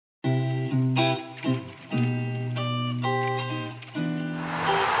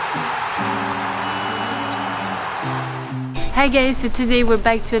Hi guys, so today we're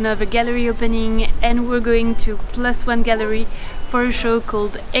back to another gallery opening and we're going to +1 Gallery for a show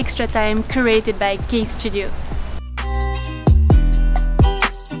called Extra Time, curated by Case Studyo.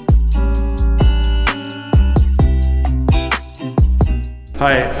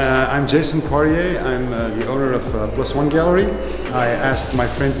 Hi, I'm Jason Poirier. I'm the owner of +1 Gallery. I asked my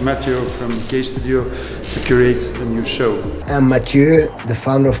friend Mathieu from Case Studyo to curate a new show. I'm Mathieu, the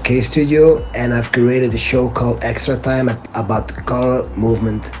founder of Case Studyo, and I've curated a show called Extra Time about color,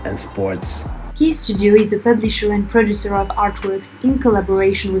 movement and sports. Case Studyo is a publisher and producer of artworks in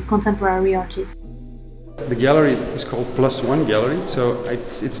collaboration with contemporary artists. The gallery is called +1 Gallery, so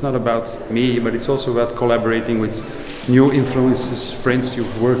it's not about me, but it's also about collaborating with new influences, friends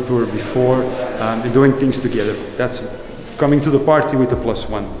you've worked with before, and doing things together. That's coming to the party with the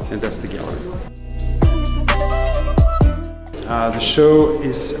 +1, and that's the gallery. The show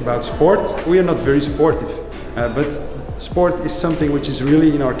is about sport. We are not very sportive, but sport is something which is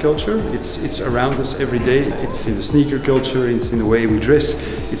really in our culture. It's around us every day. It's in the sneaker culture, it's in the way we dress,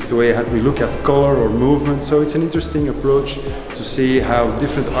 it's the way we look at color or movement. So it's an interesting approach to see how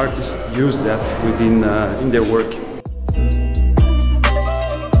different artists use that within in their work.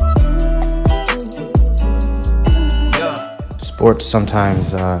 Sports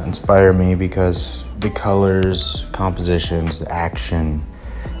sometimes inspire me because the colors, compositions, action.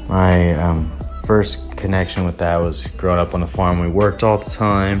 My first connection with that was growing up on a farm. We worked all the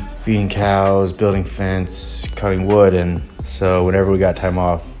time, feeding cows, building fence, cutting wood, and so whenever we got time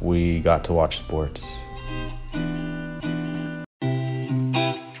off, we got to watch sports.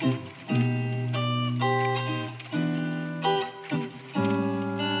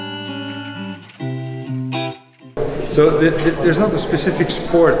 So there's not a specific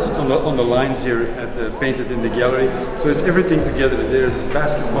sport on the lines here painted in the gallery. So it's everything together. There's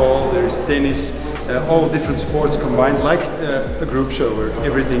basketball, there's tennis, all different sports combined, like a group show where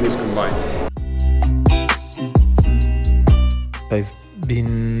everything is combined. I've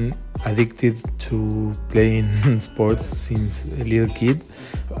been addicted to playing sports since a little kid.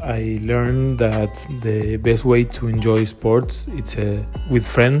 I learned that the best way to enjoy sports is with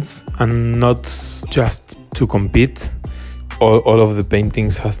friends and not just to compete. All of the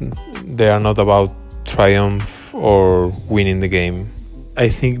paintings they are not about triumph or winning the game. I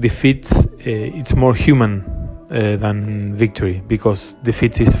think defeat it's more human than victory, because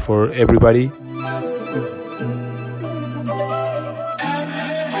defeat is for everybody.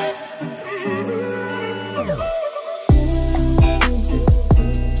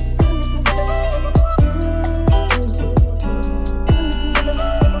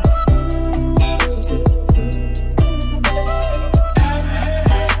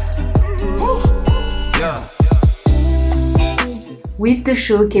 With the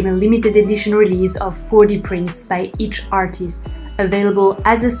show came a limited edition release of 40 prints by each artist, available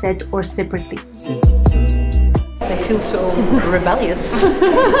as a set or separately. I feel so rebellious.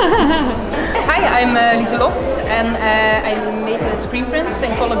 Hi, I'm Lieselot and I made screen prints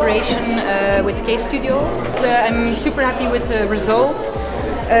in collaboration with Case Studyo. I'm super happy with the result.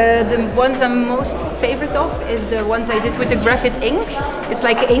 The ones I'm most favorite of is the ones I did with the graphite ink. It's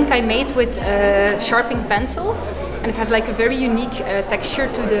like ink I made with sharpening pencils, and it has like a very unique texture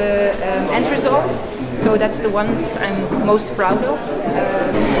to the end result. So that's the ones I'm most proud of.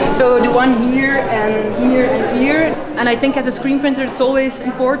 So the one here and here and here. And I think as a screen printer it's always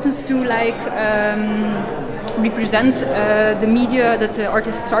important to like represent the media that the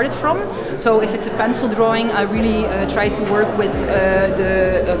artist started from. So if it's a pencil drawing, I really try to work with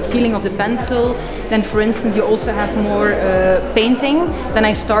the feeling of the pencil. Then for instance you also have more painting. Then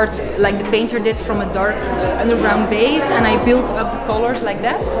I start like the painter did from a dark underground base and I build up the colors like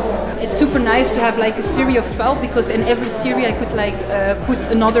that. It's super nice to have like a series of 12, because in every series I could like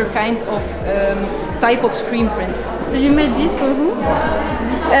put another kind of type of screen print. So you made this for who?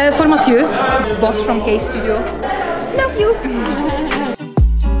 For Mathieu, boss from Case Studyo. Love you!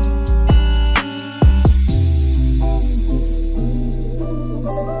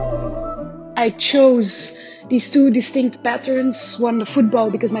 I chose these two distinct patterns. One, the football,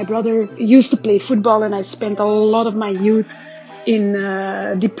 because my brother used to play football and I spent a lot of my youth in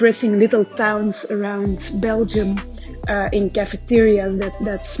depressing little towns around Belgium in cafeterias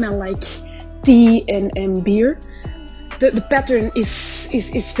that smell like tea and beer. The pattern is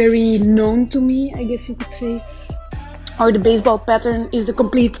very known to me, I guess you could say. Or the baseball pattern is the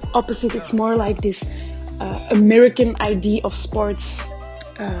complete opposite. It's more like this American idea of sports.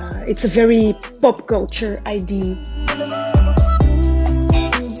 It's a very pop culture idea.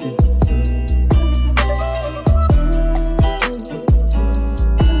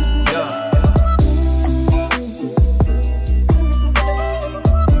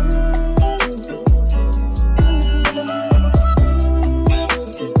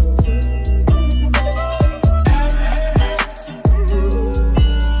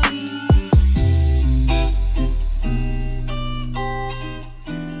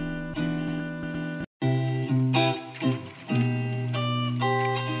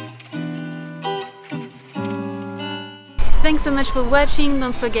 Thanks so much for watching,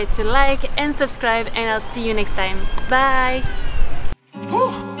 don't forget to like and subscribe, and I'll see you next time. Bye!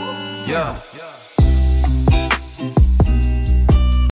 Yeah.